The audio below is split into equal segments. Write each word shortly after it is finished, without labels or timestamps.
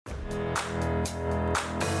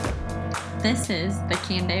This is the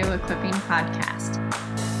Candeo Equipping Podcast.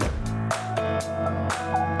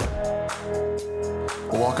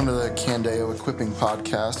 Welcome to the Candeo Equipping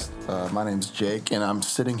Podcast. My name's Jake, and I'm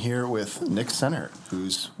sitting here with Nick Center,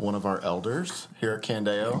 who's one of our elders here at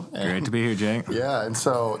Candeo. Great to be here, Jake. Yeah, and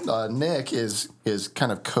so Nick is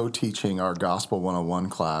kind of co-teaching our Gospel 101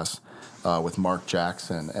 class with Mark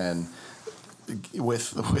Jackson, and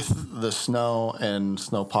with the snow and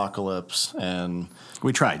snowpocalypse and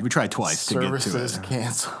we tried twice to get to it. Services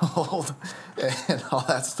canceled and all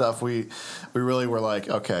that stuff. We really were like,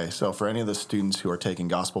 okay, so for any of the students who are taking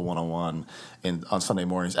Gospel 101 on Sunday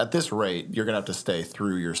mornings, at this rate, you're going to have to stay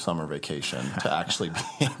through your summer vacation to actually be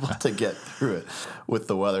able to get through it with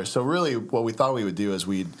the weather. So really what we thought we would do is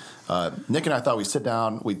Nick and I thought we'd sit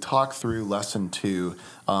down, we'd talk through lesson 2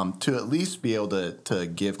 to at least be able to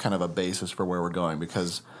give kind of a basis for where we're going,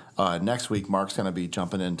 because next week Mark's going to be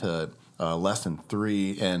jumping into lesson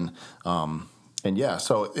 3 and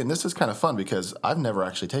this is kind of fun because I've never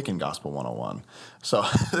actually taken Gospel 101. So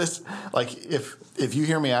this, like, if you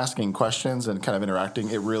hear me asking questions and kind of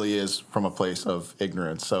interacting, it really is from a place of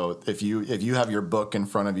ignorance. So if you have your book in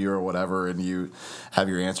front of you or whatever and you have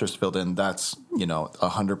your answers filled in, that's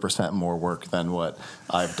 100% more work than what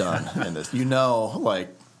I've done in this. Like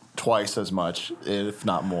twice as much, if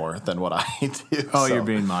not more, than what I do. Oh, so, you're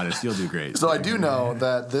being modest. You'll do great. So I do know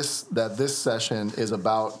that this session is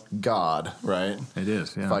about God, right? It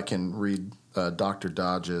is. Yeah. If I can read Dr.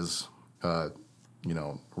 Dodge's,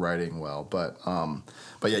 writing well, but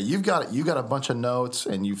yeah, you've got a bunch of notes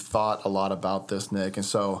and you've thought a lot about this, Nick. And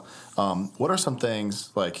so, what are some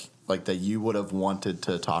things like that you would have wanted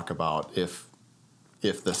to talk about if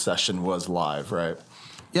the session was live, right?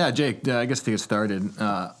 Yeah, Jake, I guess to get started,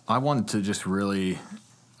 I wanted to just really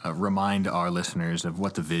remind our listeners of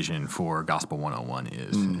what the vision for Gospel 101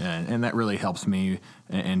 is. And that really helps me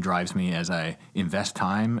and drives me as I invest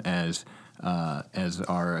time as our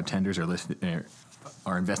attenders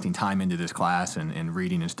are investing time into this class and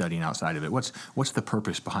reading and studying outside of it. What's the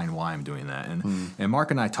purpose behind why I'm doing that? And Mark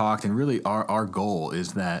and I talked, and really our goal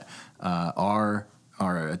is that our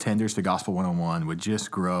attenders to Gospel 101 would just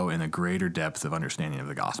grow in a greater depth of understanding of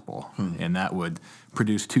the gospel. And that would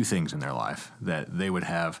produce two things in their life, that they would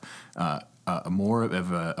have more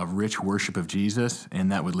of a rich worship of Jesus,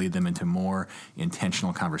 and that would lead them into more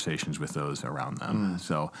intentional conversations with those around them.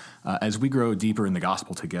 So as we grow deeper in the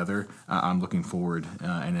gospel together, I'm looking forward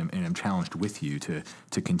and I'm challenged with you to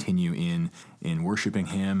continue in worshiping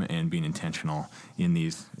him and being intentional in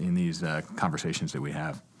these conversations that we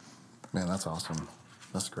have. Man, that's awesome.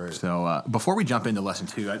 That's great. So before we jump into lesson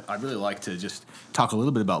 2, I'd really like to just talk a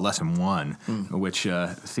little bit about lesson 1, which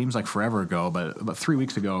seems like forever ago, but about 3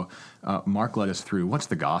 weeks ago, Mark led us through what's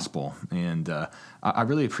the gospel. And I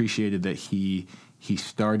really appreciated that he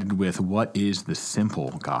started with what is the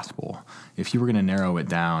simple gospel. If you were going to narrow it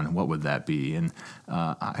down, what would that be? And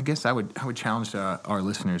I guess I would challenge our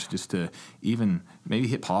listeners just to even maybe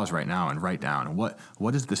hit pause right now and write down what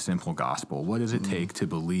is the simple gospel? What does it take to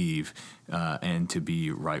believe and to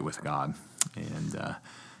be right with God? And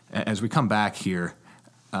as we come back here,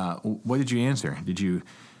 what did you answer? Did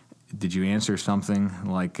you answer something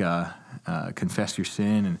like confess your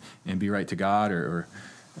sin and be right to God, or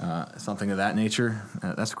something of that nature?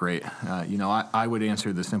 That's great. I would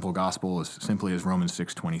answer the simple gospel as simply as Romans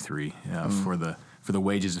 6:23. For the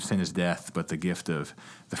wages of sin is death, but the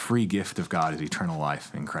free gift of God is eternal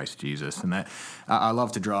life in Christ Jesus. And that I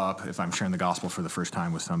love to draw up, if I'm sharing the gospel for the first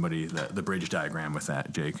time with somebody, the bridge diagram with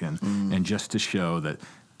that, Jake, and just to show that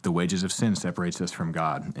the wages of sin separates us from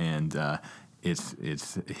God, and it's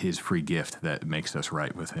his free gift that makes us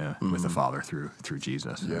right with him, with the Father through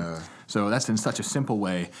Jesus. Yeah. And so that's in such a simple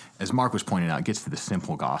way, as Mark was pointing out, it gets to the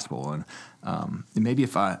simple gospel. And maybe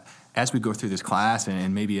as we go through this class,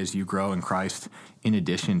 and maybe as you grow in Christ, in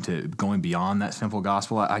addition to going beyond that simple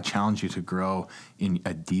gospel, I challenge you to grow in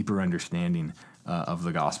a deeper understanding of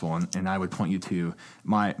the gospel. And I would point you to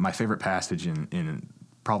my favorite passage in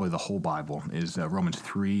probably the whole Bible is Romans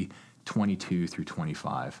 3:22 through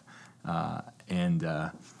 25.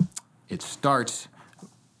 It starts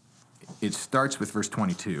with verse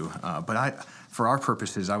 22. But for our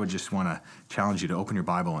purposes, I would just want to challenge you to open your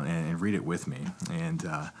Bible and read it with me. And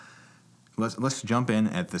let's jump in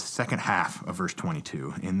at the second half of verse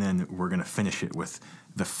 22, and then we're going to finish it with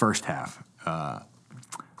the first half.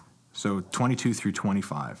 So 22 through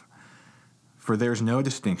 25. For there's no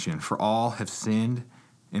distinction, for all have sinned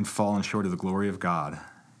and fallen short of the glory of God,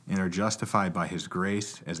 and are justified by his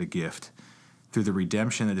grace as a gift through the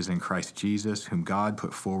redemption that is in Christ Jesus, whom God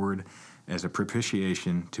put forward as a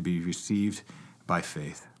propitiation to be received by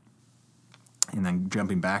faith. And then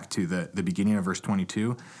jumping back to the beginning of verse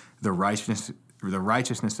 22, the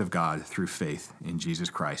righteousness of God through faith in Jesus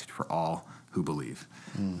Christ for all who believe.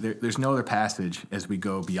 There's no other passage as we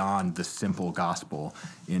go beyond the simple gospel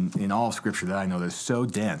in all of Scripture that I know that's so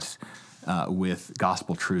dense with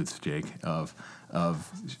gospel truths, Jake, of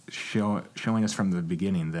showing us from the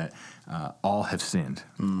beginning that all have sinned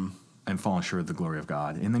and fallen short of the glory of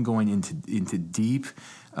God, and then going into deep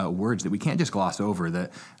words that we can't just gloss over.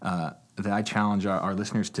 That I challenge our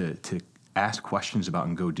listeners to ask questions about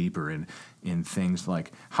and go deeper in things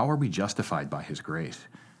like, how are we justified by His grace?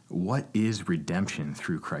 What is redemption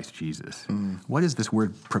through Christ Jesus? What is this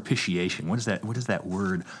word propitiation? What is that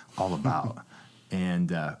word all about?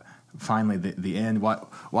 And finally, the end. Why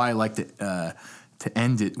I like to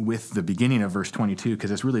end it with the beginning of verse 22,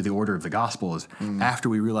 because it's really the order of the gospel. Is after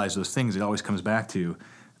we realize those things, it always comes back to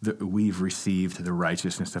we've received the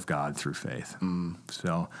righteousness of God through faith.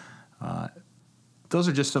 So. Those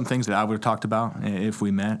are just some things that I would have talked about if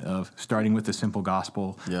we met, of starting with the simple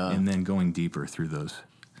gospel and then going deeper through those.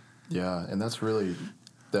 Yeah, and that's really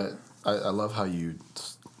that. I love how you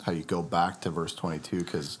go back to verse 22,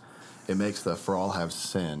 because it makes the "for all have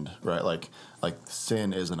sinned," right? Like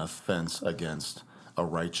sin is an offense against a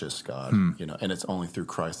righteous God, and it's only through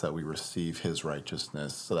Christ that we receive His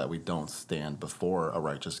righteousness, so that we don't stand before a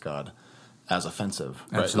righteous God as offensive,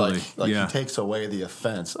 right? Absolutely. He takes away the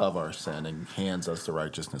offense of our sin and hands us the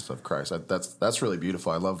righteousness of Christ. That's really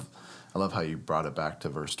beautiful. I love how you brought it back to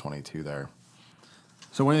verse 22 there.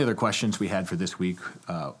 So one of the other questions we had for this week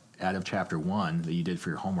out of chapter 1 that you did for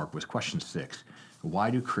your homework was question 6. Why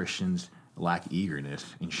do Christians lack eagerness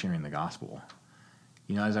in sharing the gospel?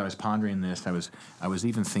 As I was pondering this, I was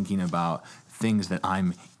even thinking about things that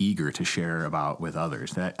I'm eager to share about with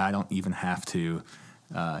others, that I don't even have to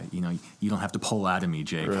you don't have to pull out of me,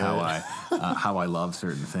 Jake, right. how I love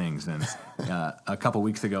certain things. And a couple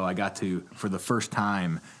weeks ago, I got to, for the first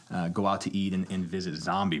time, go out to eat and visit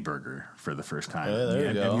Zombie Burger for the first time. Yeah, there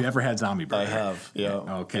you go. Have you ever had Zombie Burger? I have. Yeah.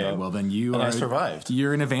 Okay. Yeah. Well, then I survived.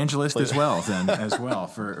 You're an evangelist as well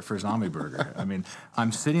for Zombie Burger. I mean,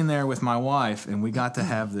 I'm sitting there with my wife, and we got to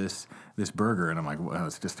have this burger, and I'm like, well,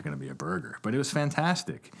 it's just going to be a burger. But it was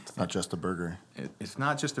fantastic. It's not just a burger. It's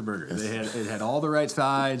not just a burger. It had all the right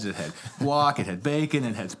sides. It had guac. It had bacon.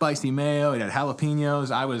 It had spicy mayo. It had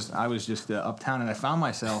jalapenos. I was just uptown, and I found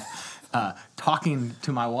myself talking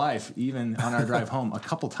to my wife even on our drive home a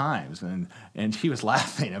couple times, and she was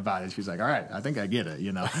laughing about it. She's like, all right, I think I get it,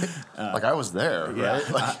 like I was there,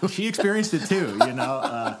 right? She experienced it too,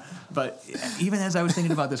 but even as I was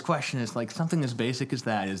thinking about this question, it's like something as basic as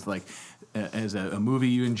that is like, as a movie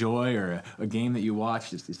you enjoy or a game that you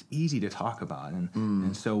watch, it's easy to talk about.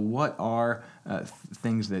 And so what are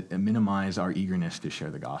things that minimize our eagerness to share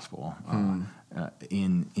the gospel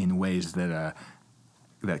in ways that are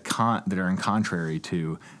in contrary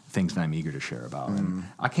to things that I'm eager to share about? And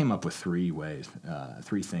I came up with 3 ways,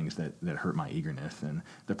 3 things that hurt my eagerness. And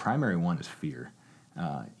the primary one is fear,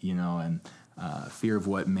 fear of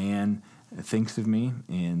what man thinks of me.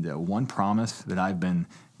 And one promise that I've been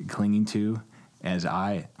clinging to, as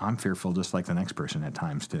I'm fearful just like the next person at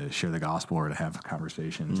times to share the gospel or to have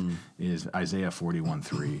conversations, is Isaiah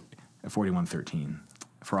 41:13.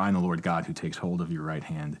 For I am the Lord God who takes hold of your right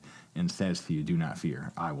hand and says to you, do not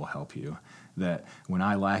fear, I will help you. That when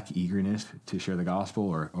I lack eagerness to share the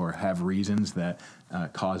gospel or have reasons that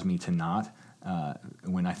cause me to not,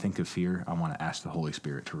 when I think of fear, I want to ask the Holy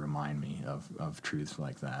Spirit to remind me of truths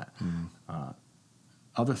like that.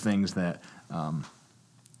 Other things that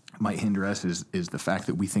might hinder us is the fact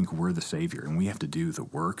that we think we're the Savior and we have to do the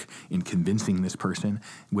work in convincing this person,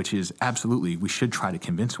 which is absolutely, we should try to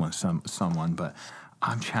convince someone, but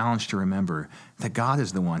I'm challenged to remember that God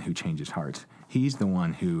is the one who changes hearts. He's the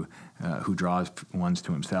one who draws ones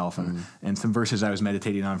to himself. And some verses I was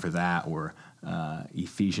meditating on for that were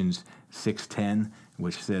Ephesians 6:10,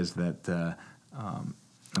 which says that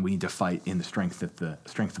we need to fight in the strength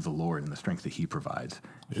of the Lord and the strength that He provides.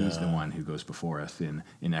 He's the one who goes before us.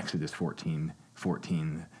 In Exodus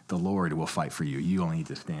 14:14, the Lord will fight for you. You only need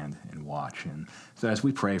to stand and watch. And so as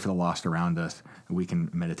we pray for the lost around us, we can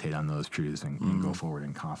meditate on those truths and go forward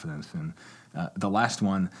in confidence. And the last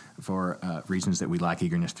one, for reasons that we lack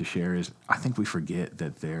eagerness to share, is I think we forget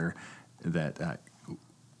that there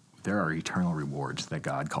are eternal rewards that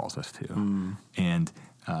God calls us to. And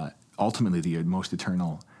ultimately, the most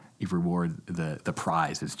eternal reward, the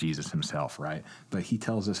prize, is Jesus Himself, right? But He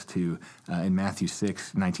tells us to, in Matthew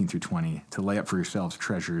 6:19-20, to lay up for yourselves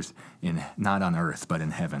treasures not on earth, but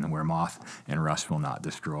in heaven, where moth and rust will not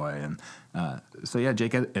destroy. And so,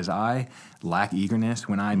 Jacob, as I lack eagerness,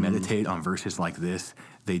 when I meditate on verses like this,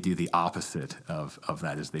 they do the opposite of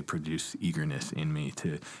that, as they produce eagerness in me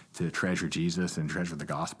to treasure Jesus and treasure the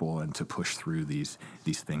gospel and to push through these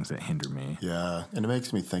things that hinder me. Yeah, and it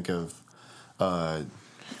makes me think of, it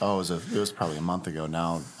was probably a month ago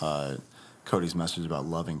now, Cody's message about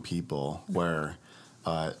loving people, where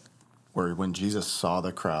when Jesus saw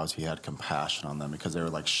the crowds, he had compassion on them because they were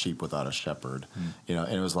like sheep without a shepherd,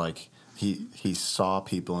 and it was like he saw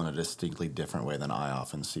people in a distinctly different way than I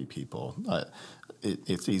often see people.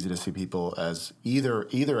 It's easy to see people as either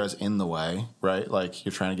as in the way, right? Like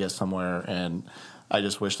you're trying to get somewhere, and I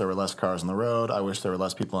just wish there were less cars on the road. I wish there were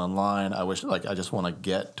less people in line. I just want to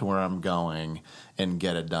get to where I'm going and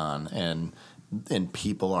get it done, and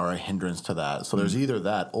people are a hindrance to that. So there's either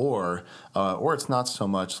that, or it's not so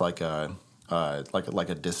much like a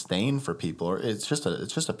disdain for people, or it's just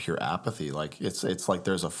a pure apathy. Like it's like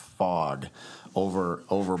there's a fog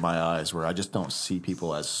over my eyes where I just don't see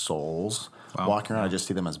people as souls walking around. I just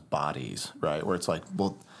see them as bodies, right? Where it's like,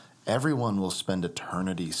 well, everyone will spend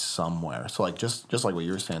eternity somewhere. So like just like what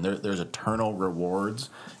you were saying, there's eternal rewards,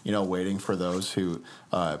 waiting for those who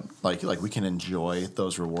like we can enjoy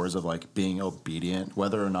those rewards of like being obedient,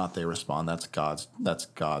 whether or not they respond. That's God's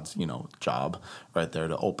job right there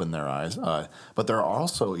to open their eyes. But there are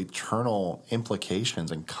also eternal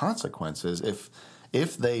implications and consequences if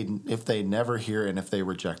they never hear and if they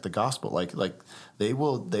reject the gospel. Like they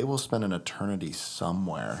will spend an eternity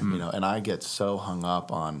somewhere, and I get so hung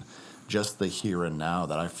up on just the here and now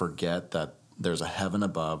that I forget that there's a heaven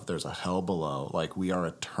above, there's a hell below. Like we are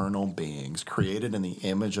eternal beings created in the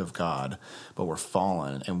image of God, but we're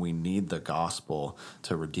fallen, and we need the gospel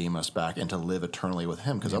to redeem us back and to live eternally with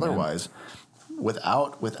him, because otherwise,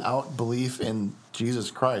 without belief in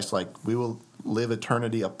Jesus Christ, like we will live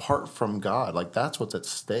eternity apart from God. Like that's what's at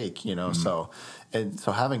stake, So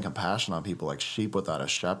having compassion on people like sheep without a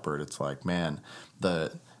shepherd, it's like, man,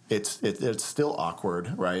 it's still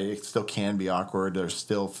awkward, right? It still can be awkward. There's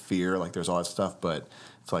still fear, like there's all that stuff, but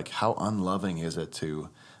it's like, how unloving is it to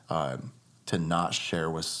not share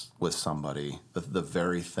with somebody the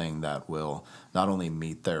very thing that will not only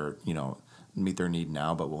meet their need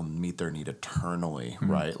now, but will meet their need eternally,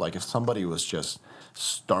 right? Like if somebody was just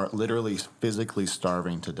literally physically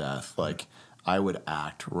starving to death, like I would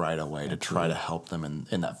act right away to try to help them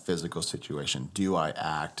in that physical situation. Do I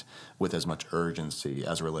act with as much urgency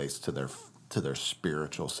as relates to their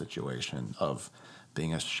spiritual situation of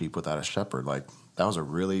being a sheep without a shepherd? Like that's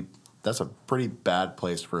a pretty bad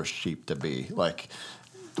place for a sheep to be. Like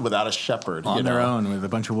without a shepherd on their own with a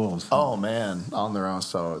bunch of wolves. Oh man, on their own.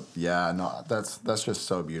 So yeah, no, that's just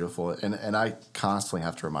so beautiful, and I constantly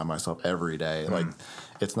have to remind myself every day, like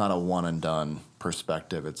it's not a one and done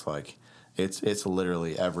perspective. It's like it's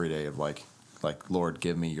literally every day of like Lord,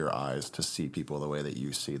 give me your eyes to see people the way that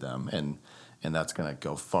you see them, and that's gonna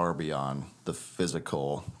go far beyond the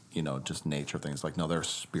physical, just nature of things. Like no, they're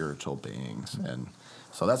spiritual beings, and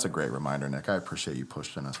so that's a great reminder, Nick. I appreciate you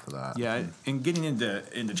pushing us for that. Yeah, and getting into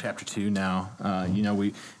chapter 2 now,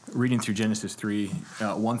 we reading through Genesis 3,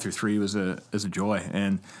 1 through 3 was a joy,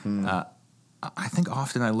 and I think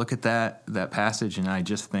often I look at that passage and I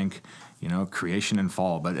just think, creation and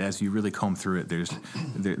fall. But as you really comb through it,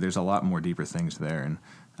 there's a lot more deeper things there.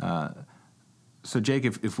 And so, Jake,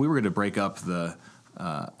 if we were going to break up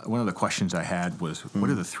one of the questions I had was, what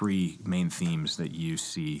are the three main themes that you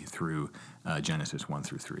see through Genesis 1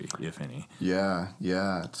 through 3, if any?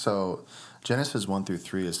 Yeah. So Genesis 1 through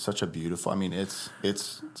 3 is such a beautiful. I mean, it's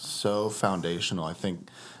so foundational. I think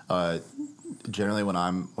generally when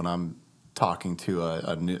I'm talking to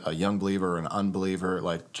a young believer or an unbeliever,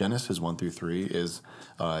 like Genesis 1 through 3 is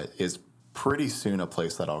pretty soon a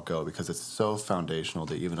place that I'll go, because it's so foundational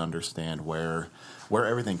to even understand where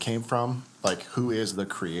everything came from, like who is the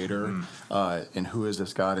creator and who is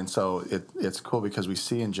this God. And so it's cool because we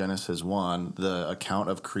see in Genesis 1 the account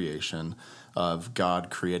of creation, of God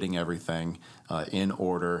creating everything in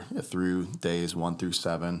order through days 1 through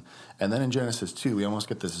 7. And then in Genesis 2, we almost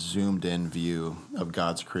get this zoomed in view of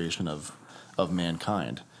God's creation of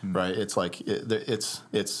mankind, right? It's like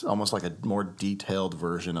it's almost like a more detailed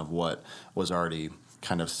version of what was already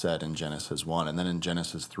kind of said in Genesis 1. And then in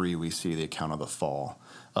Genesis 3, we see the account of the fall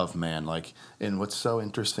of man. Like, and what's so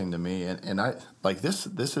interesting to me, and I like this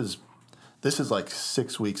is like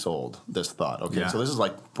 6 weeks old, this thought. Okay, so this is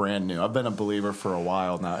like brand new. I've been a believer for a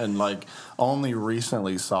while now, and like only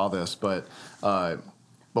recently saw this, but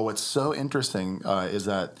what's so interesting is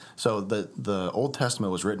that the Old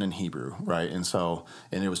Testament was written in Hebrew, right? And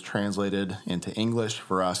it was translated into English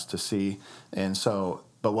for us to see.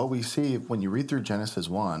 But what we see when you read through Genesis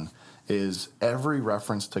 1 is every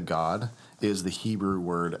reference to God is the Hebrew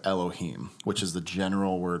word Elohim, which is the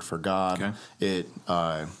general word for God. Okay.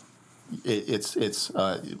 It's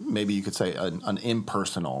maybe you could say an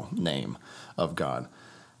impersonal name of God.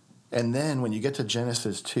 And then when you get to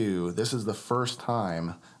Genesis 2, this is the first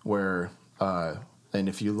time where, and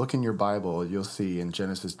if you look in your Bible, you'll see in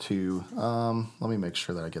Genesis 2, let me make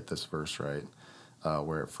sure that I get this verse right,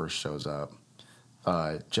 where it first shows up.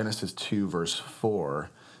 Genesis 2, verse 4,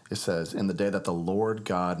 it says, "In the day that the Lord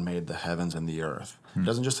God made the heavens and the earth." It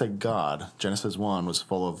doesn't just say God. Genesis 1 was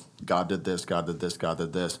full of God did this, God did this, God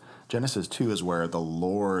did this. Genesis 2 is where the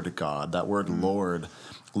Lord God, that word Lord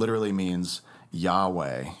literally means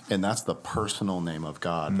Yahweh, and that's the personal name of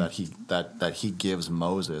God that he gives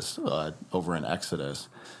Moses over in Exodus.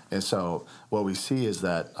 And so what we see is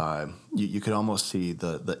that you could almost see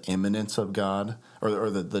the immanence of God or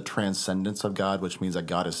the transcendence of God, which means that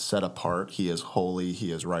God is set apart. He is holy.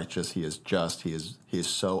 He is righteous. He is just. He is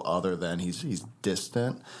so other than. He's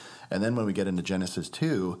distant. And then when we get into Genesis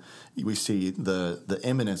 2, we see the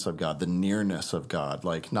immanence of God, the nearness of God,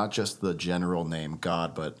 like not just the general name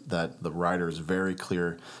God, but that the writer is very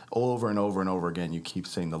clear over and over and over again. You keep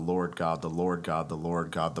saying the Lord God, the Lord God, the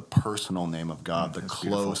Lord God, the personal name of God, the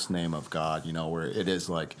close name of God, where it is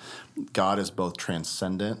like God is both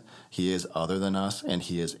transcendent, he is other than us, and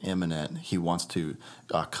he is immanent. He wants to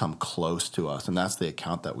come close to us. And that's the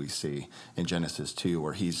account that we see in Genesis 2,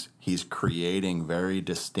 where he's creating very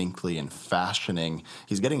distinctly and fashioning.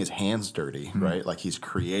 He's getting his hands dirty, right? Like he's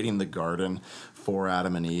creating the garden for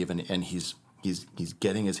Adam and Eve, and he's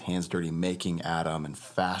getting his hands dirty, making Adam and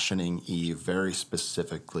fashioning Eve very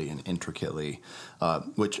specifically and intricately,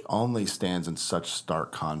 which only stands in such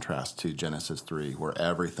stark contrast to Genesis 3, where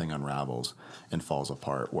everything unravels and falls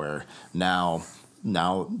apart, where now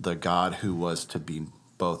the God who was to be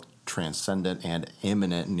both transcendent and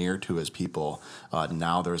immanent, near to his people,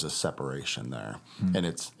 now there's a separation there, and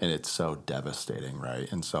it's so devastating, right?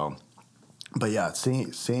 And so, but yeah,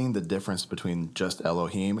 seeing the difference between just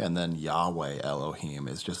Elohim and then Yahweh Elohim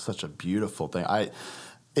is just such a beautiful thing.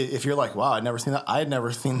 If you're like, wow, I'd never seen that. I had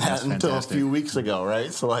never seen that That's until fantastic. a few weeks ago,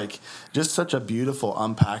 right? So like, just such a beautiful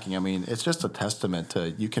unpacking. I mean, it's just a testament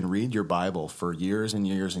to you can read your Bible for years and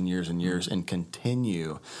years and years and years and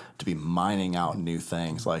continue to be mining out new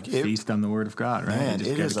things. Like Feast on the Word of God, right? Man, You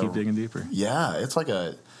just it got is to keep digging deeper. Yeah, it's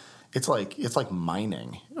like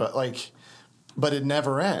mining, but it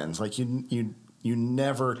never ends. Like you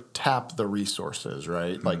never tap the resources,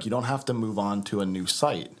 right? Like you don't have to move on to a new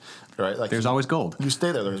site, right? Like There's always gold. You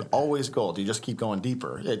stay there. There's always gold. You just keep going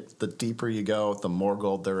deeper. The deeper you go, the more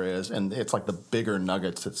gold there is, and it's like the bigger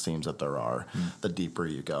nuggets it seems that there are, the deeper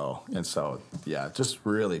you go. And so, yeah, just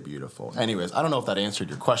really beautiful. Anyways, I don't know if that answered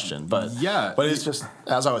your question, but Yeah. but it's just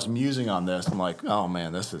as I was musing on this, I'm like, oh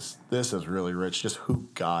man, this is really rich. Just who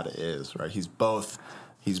God is, right? He's both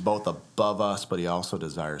above us, but he also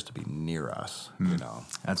desires to be near us.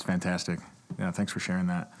 That's fantastic. Yeah, thanks for sharing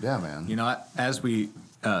that. Yeah, man. As we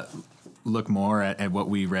look more at what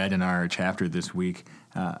we read in our chapter this week,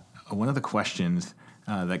 one of the questions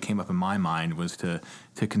that came up in my mind was to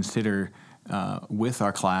consider with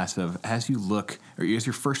our class of, as you look, or as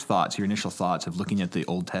your first thoughts, your initial thoughts of looking at the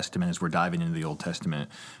Old Testament as we're diving into the Old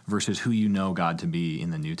Testament versus who you know God to be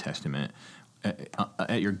in the New Testament.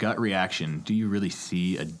 At your gut reaction, do you really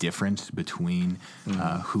see a difference between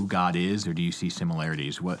who God is, or do you see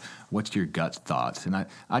similarities? What's your gut thoughts? And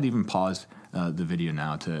I'd even pause the video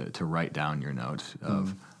now to write down your notes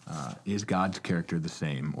of is God's character the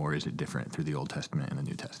same, or is it different through the Old Testament and the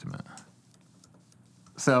New Testament?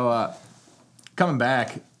 So coming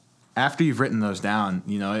back, after you've written those down,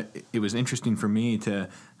 it was interesting for me to,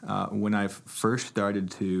 when I first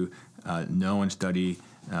started to know and study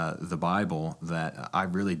the Bible, that I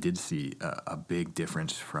really did see a big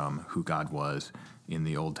difference from who God was in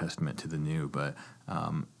the Old Testament to the New. But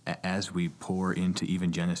as we pour into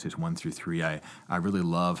even Genesis 1 through 3, I really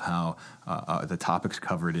love how the topics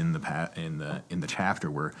covered in the chapter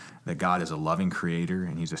were that God is a loving creator,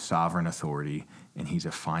 and he's a sovereign authority, and he's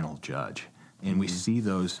a final judge. And we see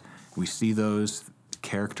those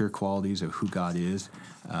character qualities of who God is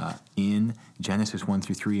in Genesis 1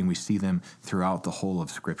 through 3, and we see them throughout the whole of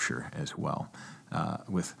Scripture as well.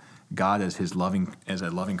 With God as a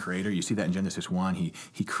loving creator, you see that in Genesis 1.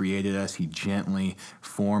 He created us. He gently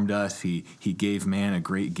formed us. He gave man a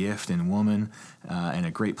great gift in woman and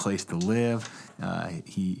a great place to live.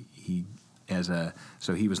 He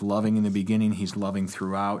So he was loving in the beginning. He's loving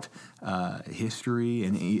throughout history,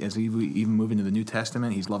 and as we even move into the New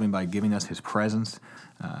Testament, he's loving by giving us his presence.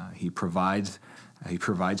 He provides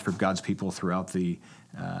for God's people throughout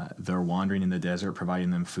their wandering in the desert,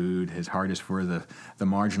 providing them food. His heart is for the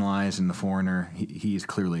marginalized and the foreigner. He is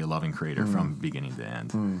clearly a loving creator from beginning to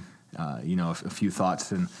end. A few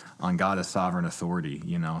thoughts on God as sovereign authority.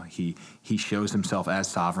 He shows himself as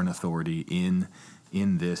sovereign authority in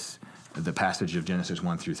the passage of Genesis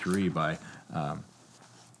 1-3 by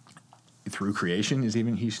through creation. He's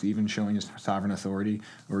even showing his sovereign authority,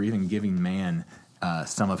 or even giving man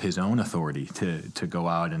some of his own authority to go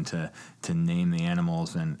out and to name the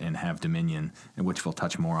animals and have dominion, which we'll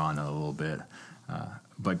touch more on in a little bit.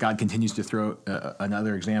 But God continues to throw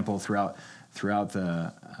another example throughout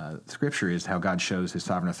the Scripture is how God shows his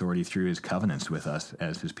sovereign authority through his covenants with us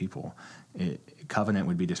as his people. Covenant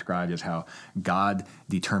would be described as how God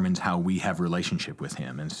determines how we have relationship with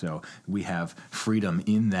him. And so we have freedom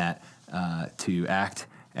in that to act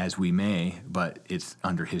as we may, but it's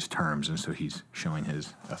under his terms. And so he's showing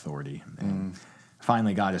his authority. And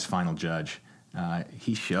finally, God is final judge.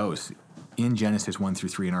 He shows in Genesis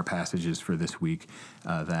 1-3 in our passages for this week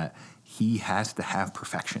that he has to have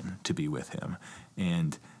perfection to be with him.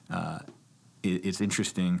 And it's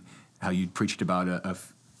interesting how you preached about a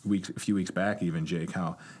few weeks back, even, Jake,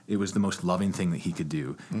 how it was the most loving thing that he could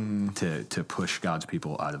do to push God's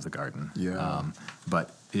people out of the garden. Yeah.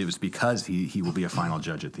 But it was because he will be a final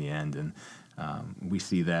judge at the end. And we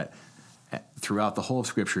see that throughout the whole of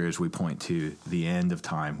Scripture as we point to the end of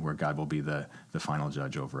time where God will be the final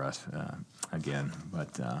judge over us again.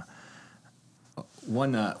 But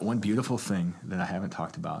one beautiful thing that I haven't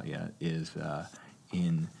talked about yet is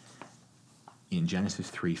in Genesis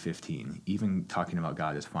 3:15, even talking about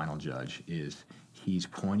God as final judge, is he's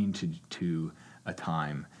pointing to a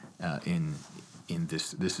time in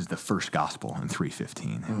this is the first gospel in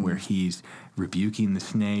 3:15, where he's rebuking the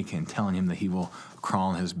snake and telling him that he will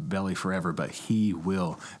crawl in his belly forever, but he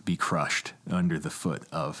will be crushed under the foot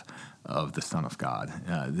of the Son of God.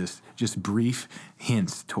 This just brief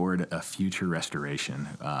hints toward a future restoration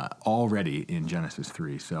already in Genesis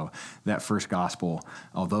 3. So that first gospel,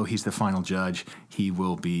 although he's the final judge, he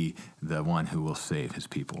will be the one who will save his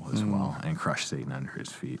people as well and crush Satan under his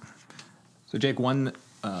feet. So Jake, one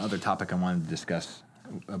other topic I wanted to discuss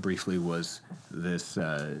briefly was this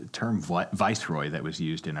term viceroy that was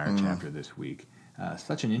used in our chapter this week.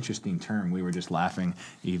 Such an interesting term. We were just laughing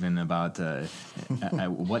even about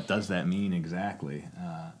what does that mean exactly.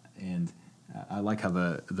 And I like how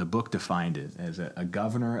the book defined it as a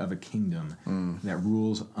governor of a kingdom that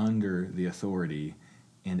rules under the authority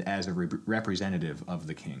and as a representative of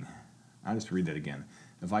the king. I'll just read that again.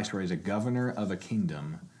 A viceroy is a governor of a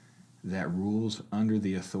kingdom that rules under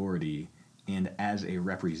the authority and as a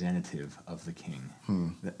representative of the king.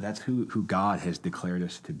 That's who God has declared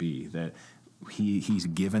us to be, that he's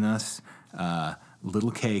given us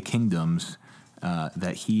little k kingdoms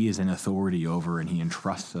that he is in authority over and he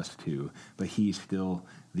entrusts us to, but he's still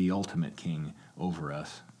the ultimate king over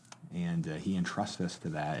us. And he entrusts us to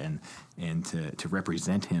that and to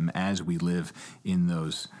represent him as we live in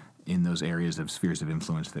those areas of spheres of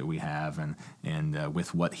influence that we have and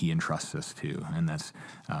with what he entrusts us to. And that's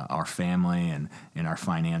our family and our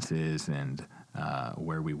finances and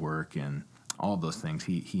where we work and all of those things.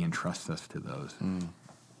 He entrusts us to those.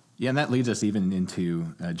 Yeah, and that leads us even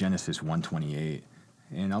into Genesis 1:28.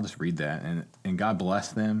 And I'll just read that. And God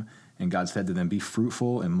blessed them, and God said to them, "Be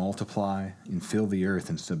fruitful and multiply and fill the earth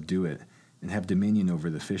and subdue it and have dominion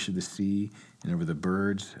over the fish of the sea and over the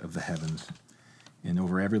birds of the heavens and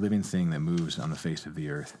over every living thing that moves on the face of the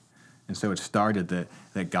earth." And so it started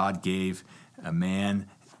that God gave a man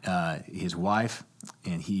his wife,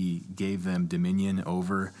 and he gave them dominion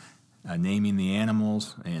over naming the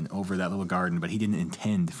animals and over that little garden, but he didn't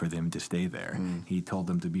intend for them to stay there. He told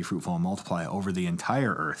them to be fruitful and multiply over the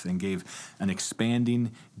entire earth and gave an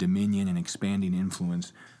expanding dominion and expanding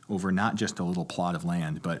influence over not just a little plot of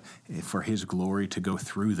land, but for his glory to go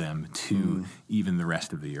through them to even the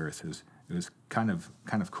rest of the earth. It was kind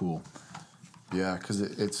of cool. Yeah, because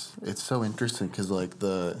it's so interesting because like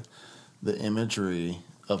the imagery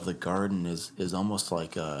of the garden is almost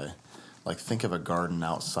like think of a garden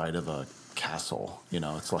outside of a castle.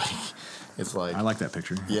 It's like I like that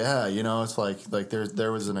picture. Yeah, it's like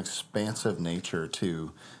there was an expansive nature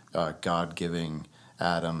to God giving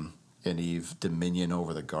Adam and Eve dominion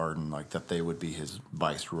over the garden, like that they would be his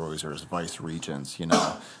viceroys or his vice regents,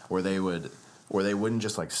 where they wouldn't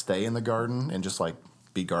just like stay in the garden and just like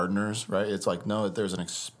be gardeners, right? It's like, no, there's an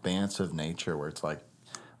expansive nature where it's like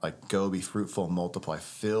Like, go be fruitful, multiply,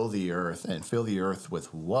 fill the earth, and fill the earth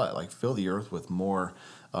with what? Like, fill the earth with more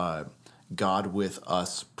God with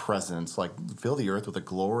us presence. Like, fill the earth with the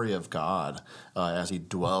glory of God as he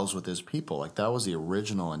dwells with his people. Like, that was the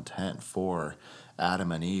original intent for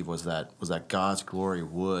Adam and Eve, was that God's glory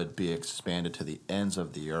would be expanded to the ends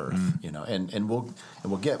of the earth, you know, and we'll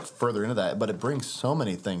get further into that, but it brings so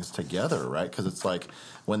many things together, right? Because it's like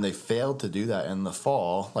when they failed to do that in the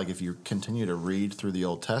fall, like if you continue to read through the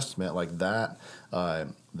Old Testament, like that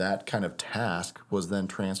kind of task was then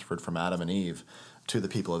transferred from Adam and Eve to the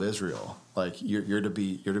people of Israel. Like, you're to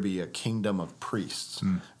be a kingdom of priests,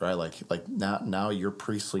 right? Like now your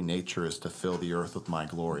priestly nature is to fill the earth with my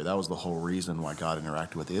glory. That was the whole reason why God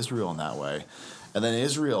interacted with Israel in that way. And then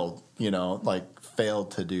Israel, you know, like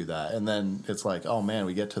failed to do that. And then it's like, oh man,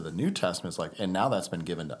 we get to the New Testament, it's like, and now that's been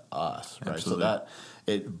given to us, right? Absolutely. So that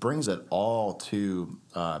it brings it all to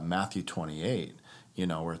Matthew 28. You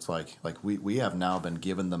know, where it's like we have now been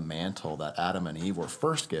given the mantle that Adam and Eve were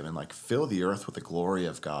first given, like fill the earth with the glory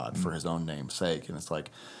of God for his own name's sake. And it's like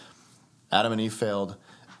Adam and Eve failed,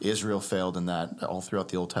 Israel failed in that all throughout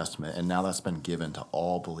the Old Testament, and now that's been given to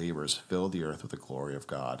all believers, fill the earth with the glory of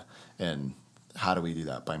God. And how do we do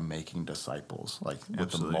that? By making disciples, like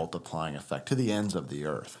with the multiplying effect to the ends of the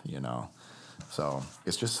earth, you know. So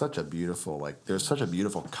it's just such a beautiful, like, there's such a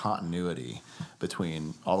beautiful continuity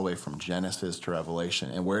between all the way from Genesis to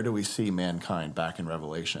Revelation. And where do we see mankind back in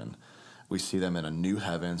Revelation? We see them in a new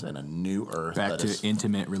heavens and a new earth. Back to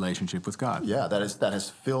intimate relationship with God. Yeah, that has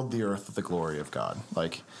filled the earth with the glory of God.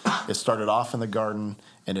 Like, it started off in the garden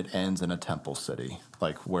and it ends in a temple city,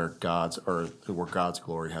 like where God's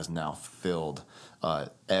glory has now filled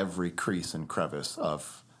every crease and crevice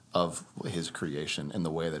of his creation in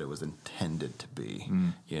the way that it was intended to be,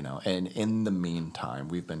 you know. And in the meantime,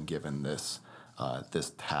 we've been given this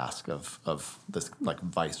task of this like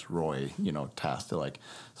viceroy, you know, task to like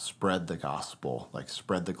spread the gospel, like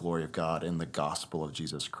spread the glory of God in the gospel of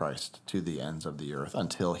Jesus Christ to the ends of the earth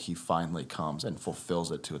until he finally comes and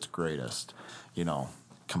fulfills it to its greatest, you know,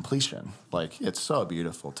 completion. Like, it's so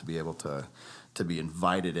beautiful to be able to be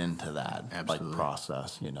invited into that like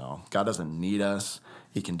process, you know. God doesn't need us.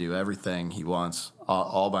 He can do everything he wants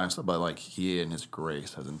all by himself, but like he in his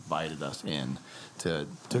grace has invited us in to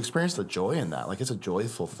experience the joy in that. Like, it's a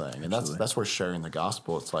joyful thing. And that's where sharing the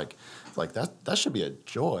gospel, it's like that should be a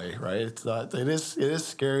joy, right? It's not, it is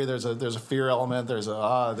scary. There's a fear element. There's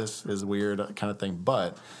this is weird kind of thing,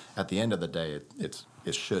 but at the end of the day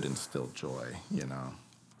it should instill joy, you know.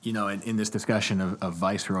 You know, in this discussion of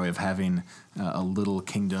viceroy, of having a little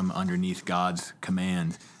kingdom underneath God's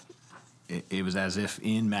command, it was as if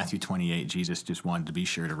in Matthew 28, Jesus just wanted to be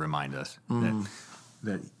sure to remind us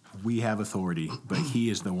that we have authority, but he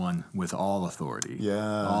is the one with all authority.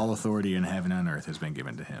 Yeah. All authority in heaven and earth has been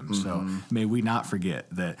given to him. So may we not forget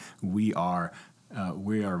that we are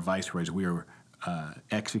viceroys. We are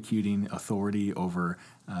executing authority over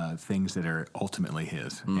things that are ultimately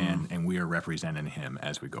his, and we are representing him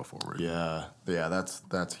as we go forward. Yeah,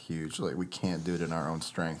 that's huge. Like, we can't do it in our own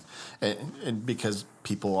strength, and because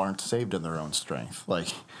people aren't saved in their own strength. Like,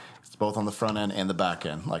 it's both on the front end and the back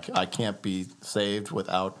end. Like, I can't be saved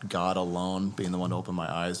without God alone being the one to open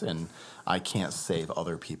my eyes, and I can't save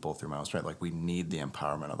other people through my own strength. Like, we need the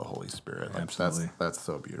empowerment of the Holy Spirit. Like, absolutely, that's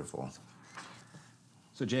so beautiful.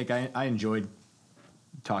 So, Jake, I enjoyed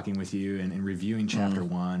talking with you and reviewing chapter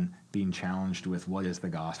 1, being challenged with what is the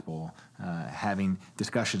gospel, having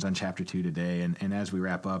discussions on chapter 2 today. And as we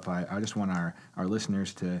wrap up, I just want our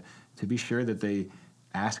listeners to be sure that they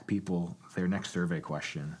ask people their next survey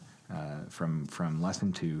question from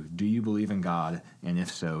lesson 2. Do you believe in God? And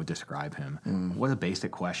if so, describe him. What a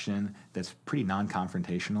basic question that's pretty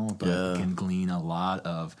non-confrontational, but can glean a lot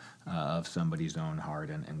of somebody's own heart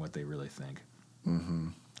and what they really think.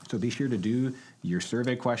 So be sure to do your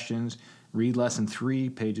survey questions. Read lesson 3,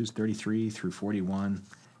 pages 33 through 41.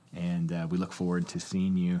 And we look forward to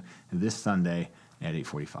seeing you this Sunday at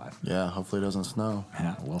 8:45. Yeah, hopefully it doesn't snow.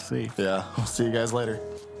 Yeah, we'll see. Yeah, we'll see you guys later.